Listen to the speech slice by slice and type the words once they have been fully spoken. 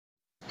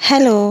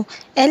Hello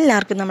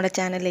എല്ലാവർക്കും നമ്മുടെ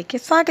ചാനലിലേക്ക്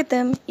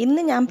സ്വാഗതം.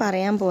 ഇന്ന് ഞാൻ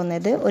പറയാൻ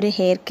പോകുന്നത് ഒരു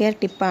ഹെയർ കെയർ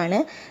ടിപ്പാണ്.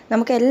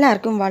 നമുക്ക്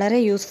എല്ലാവർക്കും വളരെ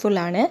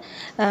യൂസ്ഫുള്ളാണ്.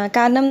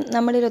 കാരണം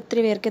നമ്മളിൽ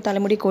ഒത്തിരി പേർക്ക്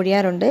തലമുടി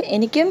കൊഴിയാറുണ്ട്.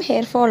 എനിക്കും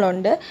ഹെയർ ഫോൾ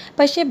ഉണ്ട്.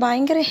 പക്ഷേ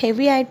ഭയങ്കര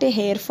ഹെവി ആയിട്ട്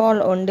ഹെയർ ഫോൾ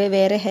ഉണ്ട്,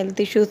 വേറെ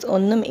ഹെൽത്ത് ഇഷ്യൂസ്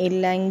ഒന്നും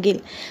ഇല്ലെങ്കിൽ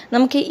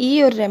നമുക്ക് ഈ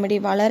ഒരു റെമഡി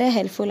വളരെ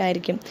ഹെൽപ്ഫുൾ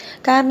ആയിരിക്കും.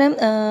 കാരണം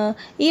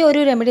ഈ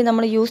ഒരു റെമഡി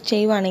നമ്മൾ യൂസ്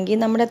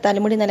ചെയ്യുവാണെങ്കിൽ നമ്മുടെ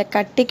തലമുടി നല്ല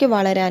കട്ടിക്ക്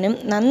വളരാനും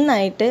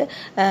നന്നായിട്ട്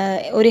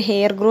ഒരു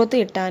ഹെയർ ഗ്രോത്ത്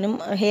കിട്ടാനും,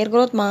 ഹെയർ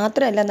ഗ്രോത്ത്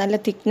മാത്രമല്ല നല്ല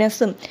തിക്നെസ്സും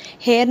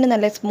ഹെയറിന്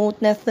നല്ല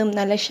സ്മൂത്ത്നെസ്സും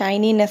നല്ല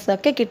ഷൈനിനെസ്സും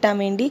ഒക്കെ കിട്ടാൻ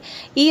വേണ്ടി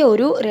ഈ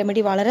ഒരു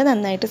റെമഡി വളരെ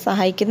നന്നായിട്ട്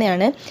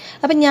സഹായിക്കുന്നതാണ്.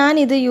 അപ്പം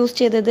ഞാനിത് യൂസ്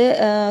ചെയ്തത്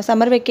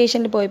സമ്മർ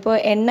വെക്കേഷനിൽ പോയപ്പോൾ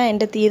എണ്ണ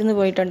എൻ്റെ തീർന്നു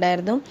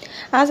പോയിട്ടുണ്ടായിരുന്നു.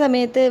 ആ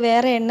സമയത്ത്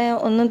വേറെ എണ്ണ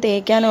ഒന്നും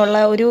തേക്കാനുള്ള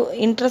ഒരു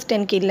ഇൻട്രസ്റ്റ്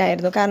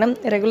എനിക്കില്ലായിരുന്നു. കാരണം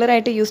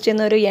റെഗുലറായിട്ട് യൂസ്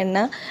ചെയ്യുന്ന ഒരു എണ്ണ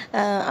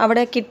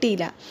അവിടെ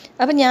കിട്ടിയില്ല.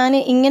 അപ്പം ഞാൻ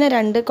ഇങ്ങനെ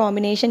 2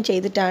 കോമ്പിനേഷൻ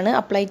ചെയ്തിട്ടാണ്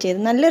അപ്ലൈ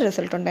ചെയ്ത് നല്ല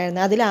റിസൾട്ട്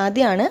ഉണ്ടായിരുന്നു.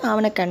 അതിലാദ്യമാണ്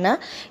ആവണക്കെണ്ണ,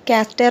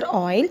 കാസ്റ്റർ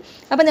ഓയിൽ.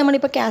 അപ്പോൾ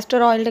നമ്മളിപ്പോൾ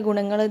കാസ്റ്റർ ഓയിലിൻ്റെ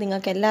ഗുണങ്ങൾ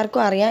നിങ്ങൾക്ക്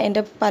എല്ലാവർക്കും അറിയാം.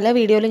 എൻ്റെ പല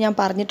വീഡിയോയിലും ഞാൻ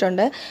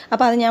പറഞ്ഞിട്ടുണ്ട്.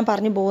 അപ്പോൾ അത് ഞാൻ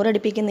പറഞ്ഞ്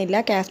ബോറടിപ്പിക്കുന്നില്ല.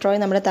 കാസ്റ്റർ ഓയിൽ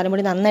നമ്മുടെ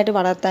തലമുടി നന്നായിട്ട്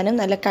വളർത്താനും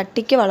നല്ല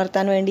കട്ടിക്ക്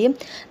വളർത്താൻ വേണ്ടിയും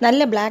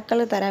നല്ല ബ്ലാക്ക്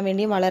കളർ തരാൻ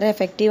വേണ്ടിയും വളരെ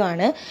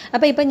എഫക്റ്റീവാണ്.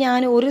 അപ്പോൾ ഇപ്പോൾ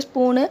ഞാൻ 1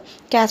 സ്പൂണ്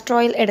കാസ്റ്റർ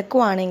ഓയിൽ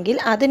എടുക്കുവാണെങ്കിൽ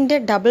അതിൻ്റെ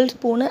ഡബിൾ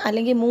സ്പൂണ്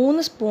അല്ലെങ്കിൽ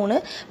 3 സ്പൂണ്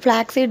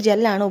ഫ്ലാക്സ് സീഡ്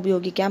ജെല്ലാണ്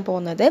ഉപയോഗിക്കാൻ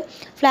പോകുന്നത്.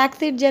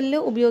 ഫ്ലാക്സ് സീഡ് ജെല്ല്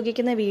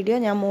ഉപയോഗിക്കുന്ന വീഡിയോ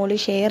ഞാൻ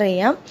മുകളിൽ ഷെയർ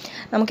ചെയ്യാം.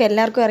 നമുക്ക്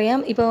എല്ലാവർക്കും അറിയാം,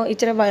 ഇപ്പോൾ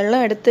ഇച്ചിരി വെള്ളം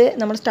എടുത്ത്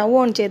നമ്മൾ സ്റ്റൗ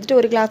ഓൺ ചെയ്തിട്ട്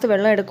 1 ഗ്ലാസ്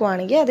വെള്ളം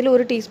എടുക്കുവാണെങ്കിൽ അതിൽ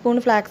 1 ടീസ്പൂൺ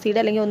ഫ്ലാക്സ് സീഡ്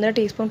അല്ലെങ്കിൽ 1.5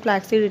 ടീസ്പൂൺ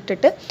ഫ്ലാക്സ് സീഡ്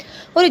ഇട്ടിട്ട്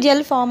ഒരു ജെൽ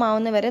ഫോം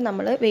ആവുന്ന വരെ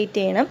നമ്മൾ വെയിറ്റ്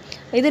ചെയ്യണം.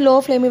 ഇത് ലോ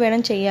ഫ്ലെയിമിൽ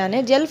വേണം ചെയ്യാൻ.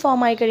 ജെൽ ഫോം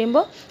ആയി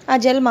കഴിയുമ്പോൾ ആ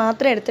ജെൽ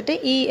മാത്രം എടുത്തിട്ട്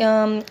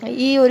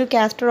ഈ ഒരു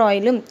കാസ്റ്റർ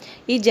ഓയിലും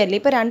ഈ ജെല്ല്,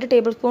 ഇപ്പോൾ 2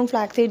 table spoon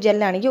flax seed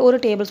ജെല്ലാണെങ്കിൽ 1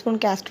 table spoon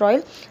castor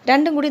oil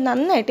രണ്ടും കൂടി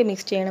നന്നായിട്ട്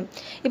മിക്സ് ചെയ്യണം.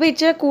 ഇപ്പോൾ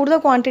ഇച്ചിരി കൂടുതൽ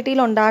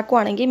ക്വാണ്ടിറ്റിയിൽ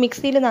ഉണ്ടാക്കുവാണെങ്കിൽ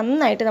മിക്സിയിൽ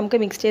നന്നായിട്ട് നമുക്ക്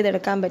മിക്സ്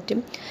ചെയ്തെടുക്കാൻ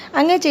പറ്റും.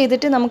 അങ്ങനെ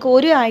ചെയ്തിട്ട് നമുക്ക്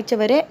 1 ആഴ്ച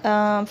വരെ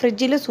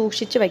ഫ്രിഡ്ജിൽ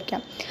സൂക്ഷിച്ച്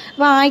വയ്ക്കാം.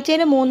 അപ്പോൾ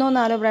ആഴ്ചയിൽ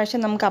 3-4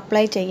 പ്രാവശ്യം നമുക്ക്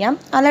അപ്ലൈ ചെയ്യാം.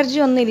 അലർജി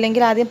ഒന്നും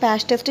ഇല്ലെങ്കിൽ ആദ്യം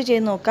പാച്ച് ടെസ്റ്റ്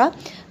ചെയ്ത് നോക്കാം.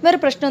 വേറെ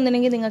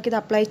പ്രശ്നമൊന്നുമില്ലെങ്കിൽ നിങ്ങൾക്കിത്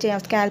അപ്ലൈ ചെയ്യാം.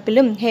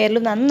 സ്കാൽപ്പിലും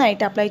ഹെയറിലും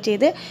നന്നായിട്ട് അപ്ലൈ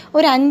ചെയ്ത്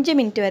ഒരു 5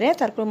 മിനിറ്റ് വരെ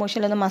സർക്കുലർ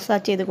മോഷനിലൊന്ന്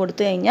മസാജ് ചെയ്ത്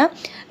കൊടുത്തു കഴിഞ്ഞാൽ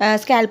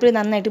സ്കാൽപ്പിൽ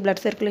നന്നായിട്ട്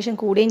ബ്ലഡ് സർക്കുലേഷൻ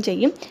കൂടുകയും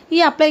ചെയ്യും. ഈ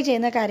അപ്ലൈ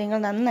ചെയ്യുന്ന കാര്യങ്ങൾ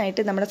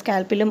നന്നായിട്ട് നമ്മുടെ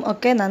സ്കാൽപ്പിലും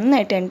ഒക്കെ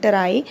നന്നായിട്ട്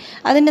എൻ്ററായി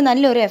അതിൻ്റെ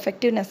നല്ലൊരു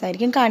എഫക്റ്റീവ്നെസ്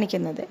ആയിരിക്കും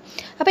കാണിക്കുന്നത്.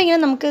 അപ്പോൾ ഇങ്ങനെ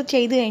നമുക്ക്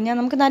ചെയ്ത് കഴിഞ്ഞാൽ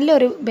നമുക്ക്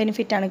നല്ലൊരു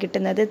ബെനിഫിറ്റാണ്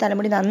കിട്ടുന്നത്.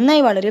 തലമുടി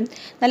നന്നായി വളരും,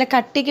 നല്ല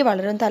കട്ടിക്ക്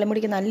വളരും,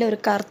 തലമുടിക്ക് നല്ലൊരു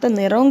കറുത്ത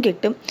നിറവും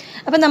കിട്ടും.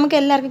 അപ്പോൾ നമുക്ക്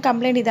എല്ലാവർക്കും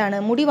കംപ്ലയിൻറ്റ് ഇതാണ്,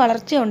 മുടി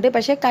വളർച്ചയുണ്ട്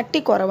പക്ഷേ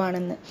കട്ടി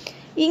കുറവാണെന്ന്.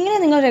 ഇങ്ങനെ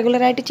നിങ്ങൾ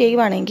റെഗുലറായിട്ട്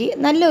ചെയ്യുവാണെങ്കിൽ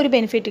നല്ലൊരു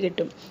ബെനിഫിറ്റ്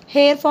കിട്ടും.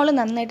 ഹെയർ ഫോൾ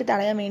നന്നായിട്ട്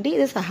തടയാൻ വേണ്ടി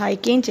ഇത്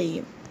സഹായിക്കുകയും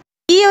ചെയ്യും.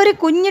 ഈ ഒരു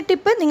കുഞ്ഞ്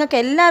ടിപ്പ് നിങ്ങൾക്ക്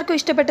എല്ലാവർക്കും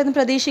ഇഷ്ടപ്പെട്ടെന്ന്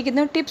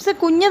പ്രതീക്ഷിക്കുന്നു. ടിപ്സ്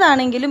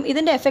കുഞ്ഞതാണെങ്കിലും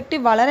ഇതിൻ്റെ എഫക്റ്റ്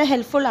വളരെ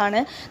ഹെൽപ്ഫുൾ ആണ്.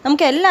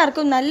 നമുക്ക്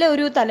എല്ലാവർക്കും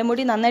നല്ലൊരു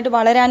തലമുടി നന്നായിട്ട്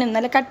വളരാനും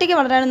നല്ല കട്ടിക്ക്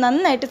വളരാനും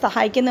നന്നായിട്ട്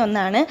സഹായിക്കുന്ന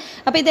ഒന്നാണ്.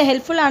 അപ്പോൾ ഇത്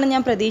ഹെൽപ്ഫുൾ ആണ്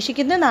ഞാൻ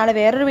പ്രതീക്ഷിക്കുന്നു. നാളെ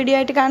വേറൊരു വീഡിയോ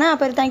ആയിട്ട് കാണാം.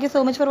 അപ്പോൾ thank you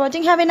so much for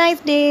watching. Have A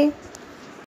nice day.